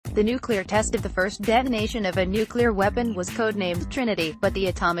The nuclear test of the first detonation of a nuclear weapon was codenamed Trinity, but the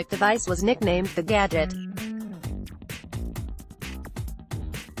atomic device was nicknamed the Gadget.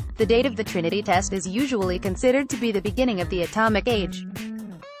 The date of the Trinity test is usually considered to be the beginning of the atomic age.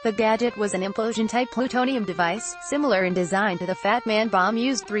 The Gadget was an implosion-type plutonium device, similar in design to the Fat Man bomb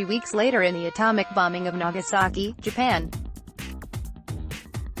used 3 weeks later in the atomic bombing of Nagasaki, Japan.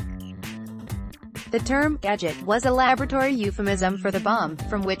 The term Gadget was a laboratory euphemism for the bomb,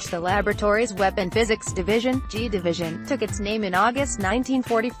 from which the laboratory's Weapon Physics Division, G Division, took its name in August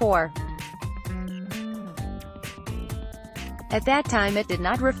 1944. At that time it did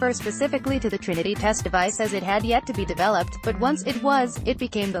not refer specifically to the Trinity test device as it had yet to be developed, but once it was, it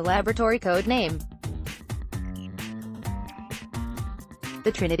became the laboratory code name.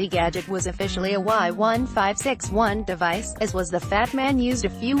 The Trinity Gadget was officially a Y-1561 device, as was the Fat Man used a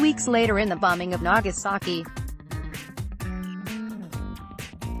few weeks later in the bombing of Nagasaki.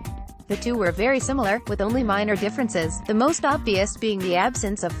 The two were very similar, with only minor differences, the most obvious being the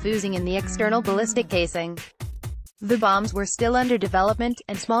absence of fusing in the external ballistic casing. The bombs were still under development,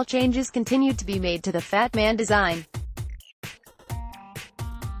 and small changes continued to be made to the Fat Man design.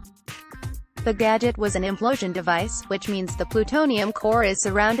 The Gadget was an implosion device, which means the plutonium core is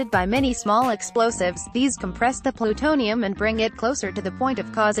surrounded by many small explosives. These compress the plutonium and bring it closer to the point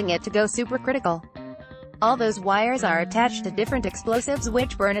of causing it to go supercritical. All those wires are attached to different explosives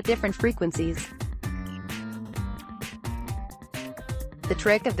which burn at different frequencies. The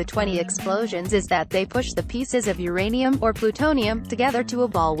trick of the 20 explosions is that they push the pieces of uranium, or plutonium, together to a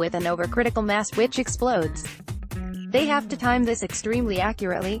ball with an overcritical mass which explodes. They have to time this extremely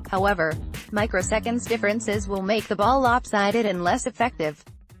accurately, however. Microseconds differences will make the ball lopsided and less effective.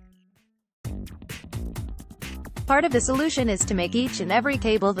 Part of the solution is to make each and every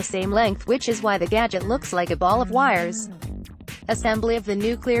cable the same length, which is why the Gadget looks like a ball of wires. Assembly of the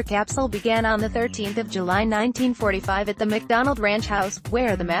nuclear capsule began on the 13th of July 1945 at the McDonald Ranch House,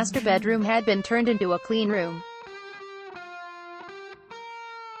 where the master bedroom had been turned into a clean room.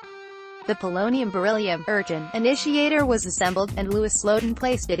 The polonium-beryllium initiator was assembled, and Louis Slotin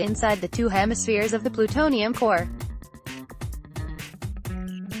placed it inside the two hemispheres of the plutonium core.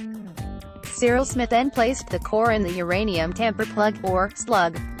 Cyril Smith then placed the core in the uranium tamper plug, or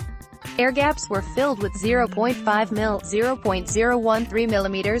slug. Air gaps were filled with 0.5 mil, 0.013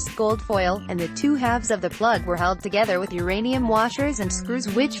 mm gold foil, and the two halves of the plug were held together with uranium washers and screws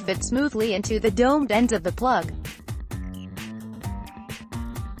which fit smoothly into the domed ends of the plug.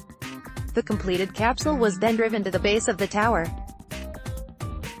 The completed capsule was then driven to the base of the tower.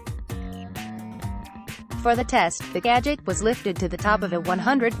 For the test, the Gadget was lifted to the top of a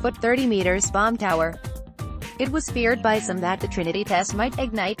 100-foot 30 meters bomb tower. It was feared by some that the Trinity test might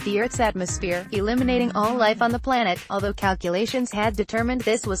ignite the Earth's atmosphere, eliminating all life on the planet, although calculations had determined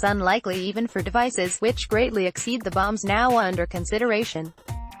this was unlikely even for devices which greatly exceed the bombs now under consideration.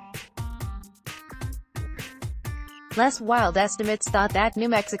 Less wild estimates thought that New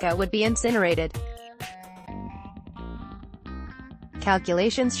Mexico would be incinerated.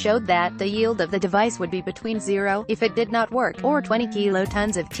 Calculations showed that the yield of the device would be between 0, if it did not work, or 20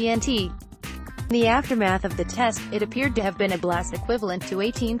 kilotons of TNT. In the aftermath of the test, it appeared to have been a blast equivalent to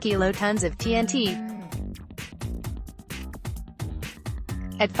 18 kilotons of TNT.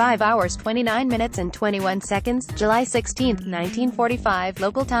 At 5 hours 29 minutes and 21 seconds, July 16, 1945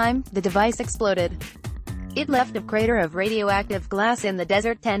 local time, the device exploded. It left a crater of radioactive glass in the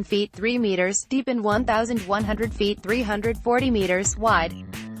desert 10 feet 3 meters deep and 1,100 feet 340 meters wide.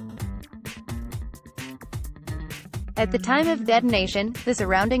 At the time of detonation, the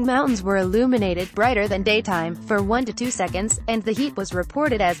surrounding mountains were illuminated brighter than daytime, for 1 to 2 seconds, and the heat was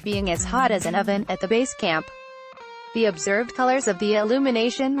reported as being as hot as an oven at the base camp. The observed colors of the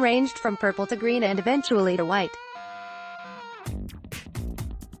illumination ranged from purple to green and eventually to white.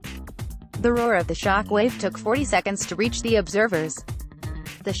 The roar of the shock wave took 40 seconds to reach the observers.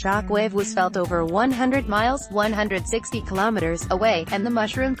 The shock wave was felt over 100 miles, 160 kilometers, away, and the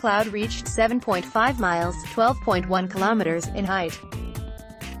mushroom cloud reached 7.5 miles, 12.1 kilometers, in height.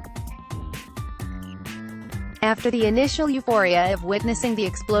 After the initial euphoria of witnessing the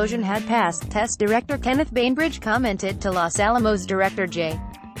explosion had passed, test director Kenneth Bainbridge commented to Los Alamos director J.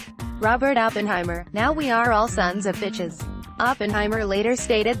 Robert Oppenheimer, "Now we are all sons of bitches." Oppenheimer later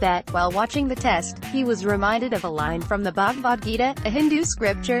stated that, while watching the test, he was reminded of a line from the Bhagavad Gita, a Hindu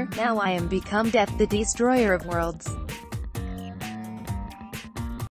scripture, "Now I am become death, the destroyer of worlds."